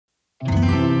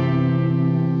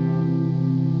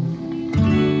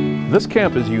This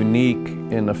camp is unique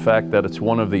in the fact that it's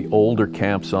one of the older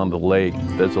camps on the lake.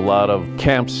 There's a lot of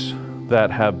camps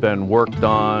that have been worked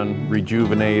on,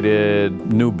 rejuvenated,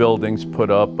 new buildings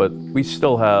put up, but we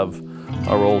still have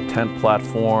our old tent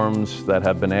platforms that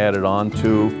have been added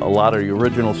onto. A lot of the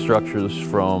original structures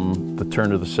from the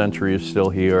turn of the century are still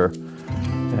here.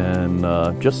 And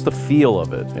just the feel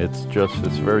of it, it's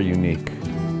very unique.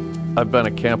 I've been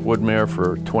at Camp Woodmere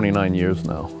for 29 years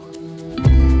now.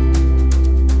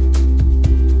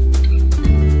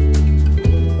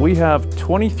 We have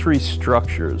 23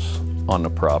 structures on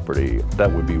the property.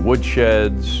 That would be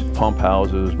woodsheds, pump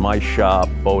houses, my shop,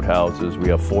 boathouses. We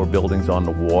have 4 buildings on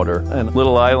the water. And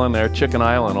little island there, Chicken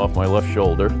Island off my left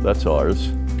shoulder, that's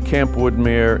ours. Camp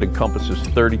Woodmere encompasses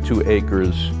 32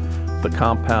 acres, the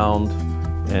compound,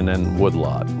 and then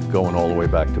woodlot, going all the way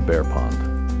back to Bear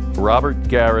Pond. Robert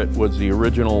Garrett was the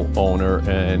original owner,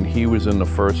 and he was in the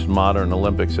first modern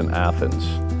Olympics in Athens.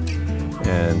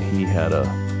 And he had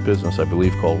a business, I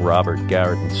believe, called Robert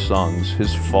Garrett and Sons.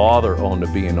 His father owned the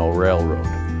B&O Railroad.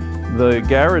 The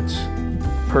Garretts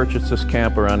purchased this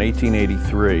camp around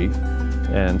 1883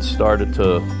 and started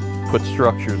to put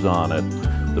structures on it.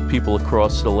 The people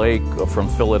across the lake from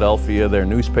Philadelphia, they're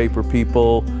newspaper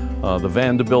people. The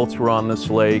Vanderbilts were on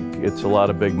this lake. It's a lot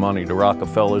of big money. The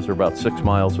Rockefellers are about 6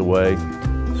 miles away.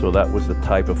 So that was the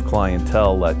type of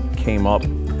clientele that came up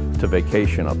to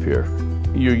vacation up here.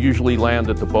 You usually land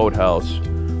at the boathouse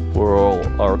where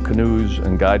all our canoes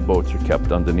and guide boats are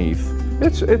kept underneath.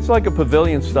 It's like a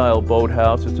pavilion-style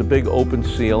boathouse. It's a big open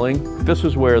ceiling. This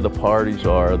is where the parties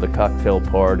are, the cocktail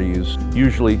parties.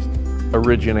 Usually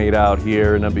originate out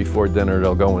here, and then before dinner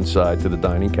they'll go inside to the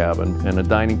dining cabin. And the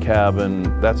dining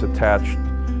cabin, that's attached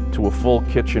to a full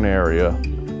kitchen area.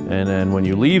 And then when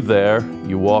you leave there,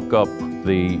 you walk up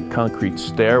the concrete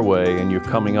stairway and you're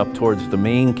coming up towards the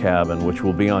main cabin, which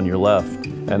will be on your left.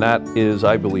 And that is,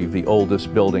 I believe, the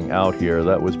oldest building out here.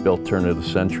 That was built turn of the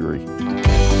century.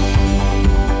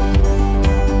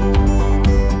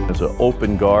 There's an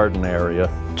open garden area,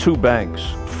 2 banks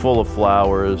full of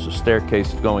flowers, a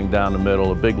staircase going down the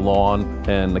middle, a big lawn,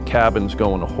 and the cabins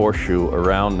go in a horseshoe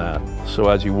around that. So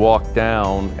as you walk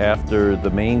down, after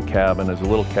the main cabin is a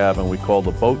little cabin we call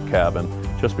the boat cabin,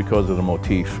 just because of the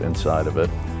motif inside of it.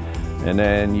 And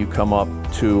then you come up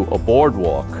to a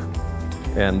boardwalk.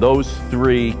 And those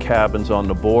 3 cabins on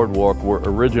the boardwalk were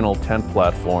original tent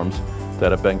platforms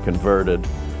that have been converted,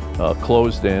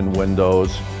 closed-in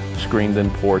windows, screened-in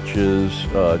porches,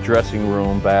 dressing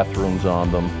room, bathrooms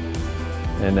on them.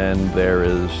 And then there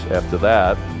is, after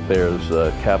that, there's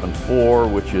cabin 4,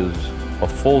 which is a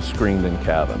full screened-in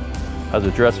cabin. Has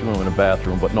a dressing room and a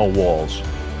bathroom, but no walls.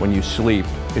 When you sleep,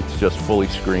 it's just fully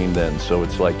screened in, so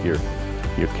it's like you're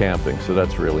camping, so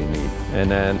that's really neat.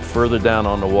 And then further down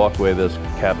on the walkway, there's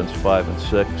cabins 5 and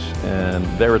 6, and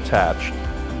they're attached.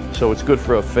 So it's good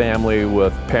for a family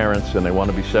with parents and they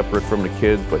want to be separate from the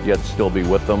kids, but yet still be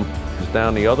with them. Because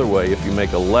down the other way, if you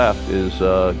make a left, is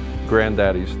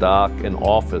Granddaddy's dock and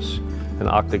office, an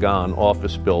octagon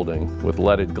office building with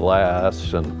leaded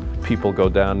glass, and people go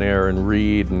down there and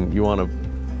read, and you want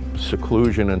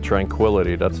seclusion and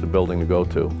tranquility, that's the building to go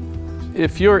to.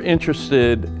 If you're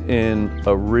interested in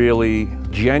a really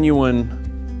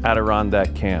genuine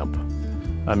Adirondack camp,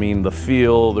 I mean the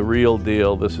feel, the real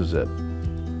deal, this is it.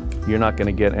 You're not going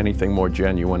to get anything more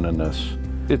genuine than this.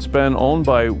 It's been owned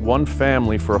by one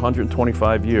family for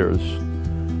 125 years,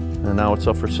 and now it's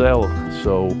up for sale.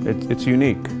 So it's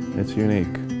unique. It's unique.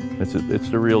 It's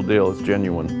the real deal. It's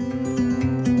genuine.